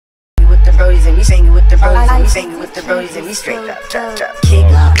BOYZ and we singing with the BOYZ and we singing with the BOYZ and we straight up, drop, drop, kick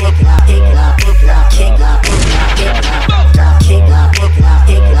up, kick it up, kick it up, kick it up, kick up, kick it up, drop, kick up, kick it up,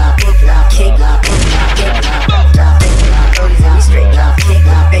 kick it up, kick it up, kick up, kick it up, drop, BOYZ and we straight drop, kick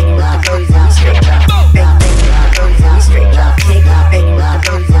up, banging with the BOYZ and we straight drop, bang with the BOYZ and we straight drop, kick up, banging with the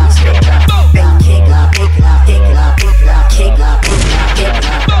BOYZ and we straight drop, bang, kick up, kick it up, kick it up, kick it up, kick up, kick it up, kick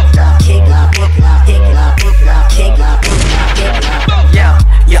it up, drop, kick up, kick it up, kick it up, kick it up, kick up, kick it up, kick it up.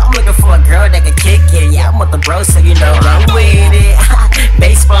 Yeah, I'm looking for a girl that can kick it. Yeah, I'm with the bros, so you know I'm with it.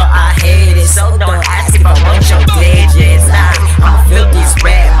 Baseball, I hate it, so don't ask if I want your digits. Nah, I'm a filthy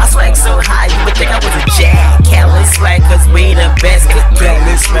rap. My swag so high, you would think I was a jack. Careless swag, cause we the best.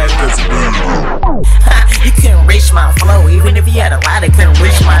 Careless swag, cause you couldn't reach my flow. Even if you had a lot, it couldn't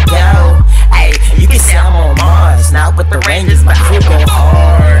reach my dough. Ay, you can say I'm on Mars, not with the Rangers, but I go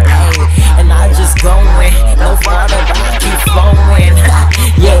hard. Ay, and I just going, no father, but I keep flowing.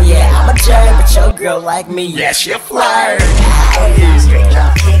 Yeah, I'm a jerk, but your girl like me, yeah, she a flirt. Straight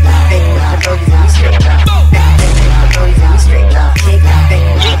drop, kick up, bang with the BOYZ and we straight drop, bang with the BOYZ and we straight drop, kick up, bang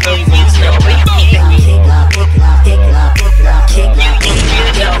with the BOYZ and we straight drop, bang, kick up, kick it up, kick it up, kick it up, kick up, kick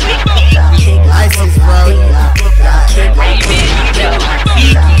it up, kick up, ISIS, bro. kick up.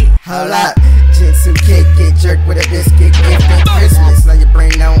 Hold up, Jitsu kick, get jerked with a biscuit, gift at Christmas. Now your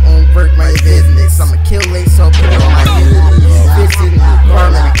brain now on work, my business. I'ma kill it, so put it on my unit. Fist in the car,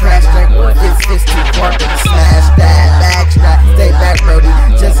 maybe crash that or fist too far, but smash that, backstrap, stay back, Brody.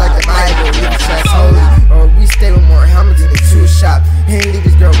 Just like the Bible, we the trust holy. Or we stay with more helmets in the tool shop. He ain't leave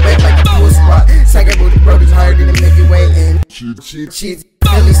his girl wet like a pool spot. Second booty, Brody's harder than the Milky Way. And she's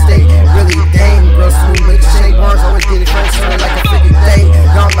Philly state, really dang. Girl, smooth, make shake. Barnes always get it first, sort of like a freaking thing.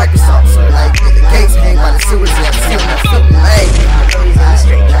 Gone Microsoft, sort of like the gates hang by the sewers. Yeah, see him that flipping leg. BOYZ and we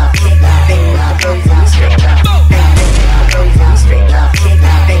straight drop, kick up, bang with the BOYZ and we straight drop, bang with the BOYZ and we straight drop, kick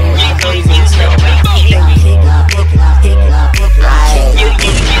up, bang with the BOYZ and we straight drop, bang, kick up, kick it up, kick it up, kick it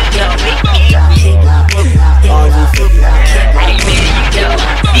up, kick up, kick it up, kick up, kick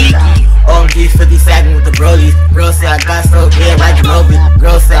up. OMG 50 sagging with the brodies. Girl say I got so good like Ginobili.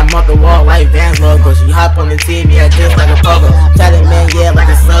 Girl say I'm off the wall like Vans logo. She hop on the team, yeah, just like a pogo. Tatted man, yeah, like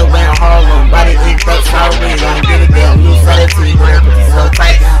a subway in Harlem. Body inked up, sorry, don't get it down. Loose attitude, but her pussy so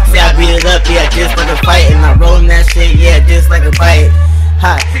tight. Say I beat it up, yeah, just like a fight. And I rollin' that shit, yeah, just like a bite.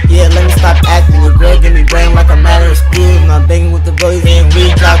 Hot, yeah, let me stop acting. Your girl give me brain like a matter of school. And I'm banging with the BOYZ and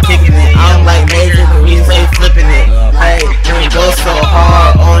we drop kicking it. I'm like major, but we say flipping it. Hey, and we go so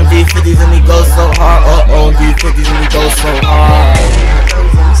hard. OMG 50s and we go so hard. OMG 50s and we go so hard.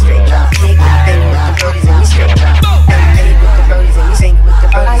 BOYZ and we straight drop, kick up, bang with the BOYZ and we straight drop, bang with the BOYZ and we singing with the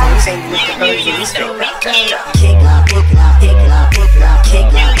BOYZ and we singing with the BOYZ and we straight drop, kick up, kick it up, kick it up, kick it up,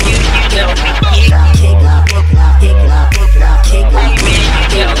 kick up, kick up, kick up, kick up, kick it up, kick it up, kick it up,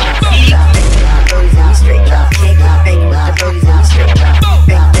 kick up, BOYZ and we straight drop, kick up, bang with the BOYZ and we straight drop,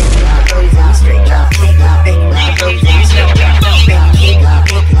 bang with the BOYZ and we straight drop, kick up, bang with the BOYZ and we straight drop, bang, kick up,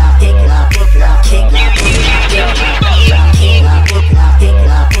 kick it up, kick it up, kick it up, kick up, kick up, kick up, kick it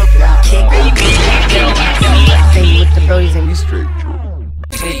up, kick it up, kick it up, kick up, bang with the BOYZ and we straight drop.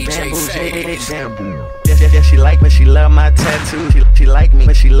 Big bamboo. Yeah, she like me, she love my tattoo. She like me,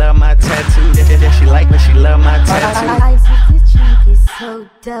 but she love my tattoo. Yeah, she like me, she love my tattoo. Is so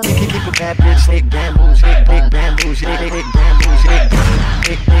dope. People bad bitch, big bamboo, big bamboo, big bamboo,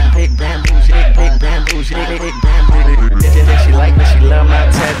 big bamboo, big bamboo, big bamboo. Yeah, she like me, she love my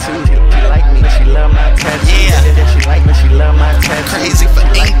tattoo. She like me, she love my tattoo. Yeah, she like me, she love my tattoo. Crazy for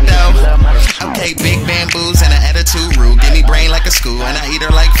ink though. Okay, big bamboos and an attitude rude. Give me brain like a school and I eat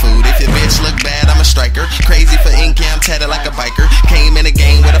her like food. If your bitch look bad, I'm a striker. Crazy for ink, yeah, I'm tatted like a biker. Came in the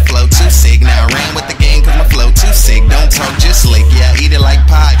game with a flow too sick. Now I ran with the game cause my flow too sick. Don't talk, just slick, yeah, I eat it like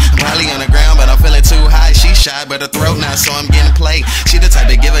pie. I'm probably on the ground, but I'm feeling too high. She shy, but her throat now, so I'm getting played. She the type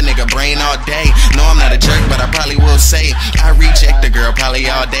to give a nigga brain all day. No, I'm not a jerk, but I probably will say I reject the girl probably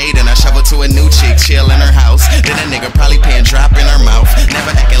all day. Then I shovel to a new chick, chill in her house. Then a nigga probably paying drop in her mouth.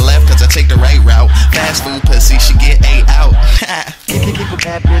 Never acting left cause I take the right route. Fast food pussy, she get ate out. People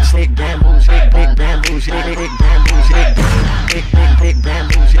bad bitch, big bamboo, big bamboo, big bamboo, big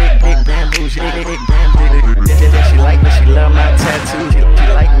bamboo, big bamboo, big bamboo. Yeah, she like me, she love my tattoo. She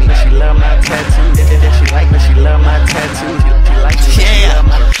like me, she love my tattoo. Yeah, she like me, she love my tattoo. She like me, she love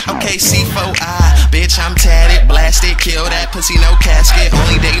my tattoo. Okay, C4I, bitch, I'm tatted, blasted, kill that pussy, no casket.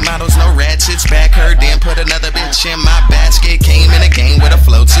 Only date models, no ratchets. Back her, then put another bitch in my basket. Came in the game with a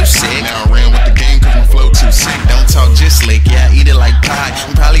flow too sick. Now I ran with the game cause my flow too sick. Don't talk, just slick, yeah, I eat it like pie.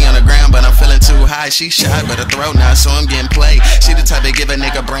 I'm probably on the ground, but I'm feeling too high. like she shot, but her throat not, so I'm getting played. She the type to give a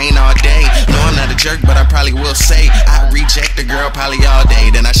nigga brain all day. No, I'm not a jerk, but I probably will say I reject the girl probably all day.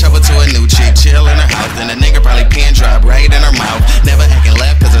 Then I shove her to a new chick, chill in her house. Then the nigga probably pin drop right in her mouth. Never acting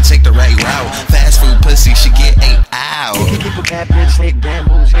left, cause I take the right route. Fast food pussy, she get ate out. Keep a bad bitch, big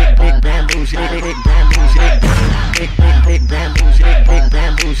bamboo, big bamboo, big bamboo, big bamboo, big bamboo, big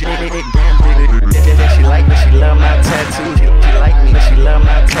bamboo. She like me, she love my tattoo. She like me, she love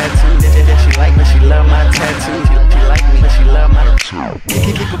my tattoo. She like me, she love my tattoo. She like me, she love my tattoo.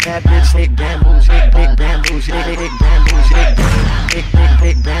 Keep a bad bitch, big bamboo, big bamboo, big bamboo, big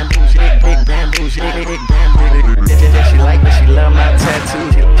bamboo, big bamboo, big bamboo. She like me, she love my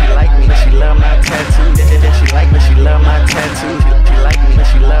tattoo. She like me, she love my tattoo. She like me, she love my tattoo. She like me,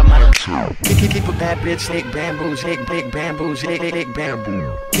 she love my tattoo. Keep a bad bitch, big bamboo, big bamboo, big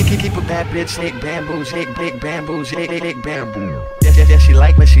bamboo. Keep a bad bitch, big bamboo, big bamboo, big bamboo. She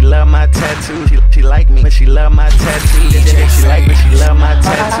like me, she love my tattoo. She like me, she love my tattoo. She like me, she love my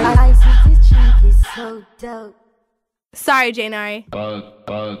tattoo. This track is so dope. Sorry, Janari.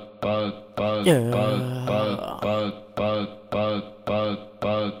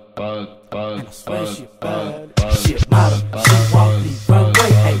 Shit model, she walk the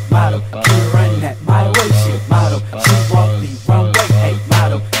runway, hey model, can you run that my way? Shit model, she walk the runway, hey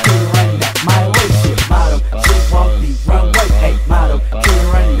model, can you run that my way? Shit model, she walk the runway, hey model, can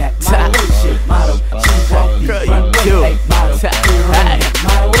you run that my way? Shit model, she walk the runway, hey model, can you run that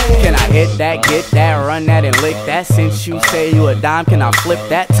my way? Can I hit that, get that, run that, and lick that? Since you say you a dime, can I flip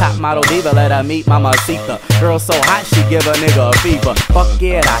that? Top model diva, let her meet Mamacita. Girl so hot, she give a nigga a fever. Fuck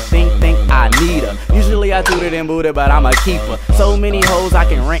it, I think I need her. Usually I toot it and boot it, but I'm a keeper. So many hoes I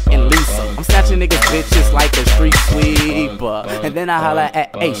can rent and lease them. I'm snatching niggas bitches like a street sweeper. And then I holla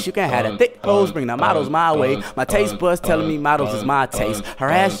at Ace, you can have the thick hoes, bring the models my way. My taste buds telling me models is my taste. Her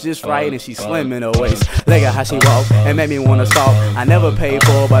ass just right and she slim in her waist. Look at how she walk and make me wanna stalk. I never paid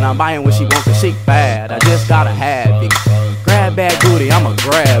for her, but I'm buying what she wants cause she bad. I just gotta have it. Grab bad booty, I'ma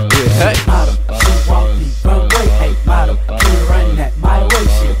grab it. Hey. Model, she walk the runway, hey model, can you run that my way?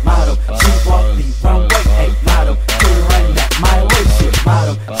 Shit model, she walk the runway, hey model, can you run that my way? Shit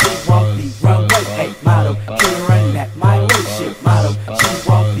model, she walk the runway, hey model, can you run that my way? Shit model, she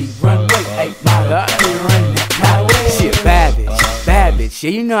walk the runway, hey model, can you run that my way? Shit, bad bitch, yeah,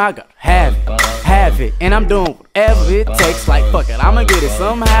 you know I gotta have it, and I'm doing whatever it takes. Like fuck it, I'ma get it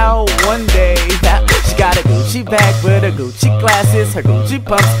somehow one day. She got a Gucci bag with her Gucci glasses, her Gucci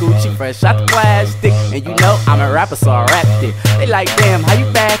pumps, Gucci fresh out the plastic. And you know I'm a rapper, so I rapped it. They like, damn, how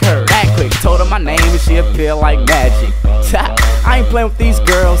you bag her that quick? Told her my name and she appeared like magic. I ain't playing with these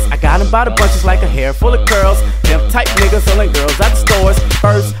girls. I got them by the bunches like a hair full of curls. Pimp type niggas selling girls at the stores.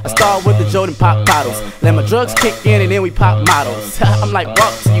 First, I start with the Jordan pop bottles. Let my drugs kick in and then we pop models. I'm like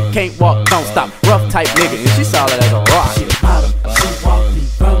rock till you can't walk, don't stop. Rough type nigga, and she solid as a rock. Shit model, she walk the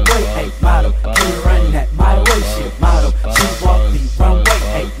runway, hey model, can you run that my way? Shit model, she walk the runway,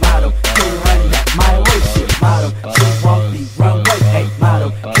 hey model, can you run that my way? Shit model, she walk the runway, hey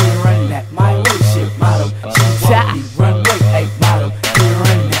model, can you run that my way? Shit model, she walk the runway, hey model, can you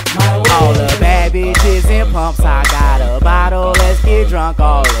run that my way? All the bad bitches in pumps, I got a bottle, let's get drunk.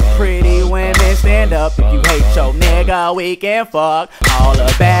 All the pretty women stand up. If you hate your nigga, we can fuck. All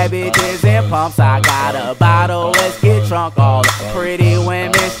the bad bitches in pumps, I got a bottle, let's get drunk. All the pretty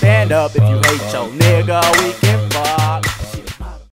women stand up. If you hate your nigga, we can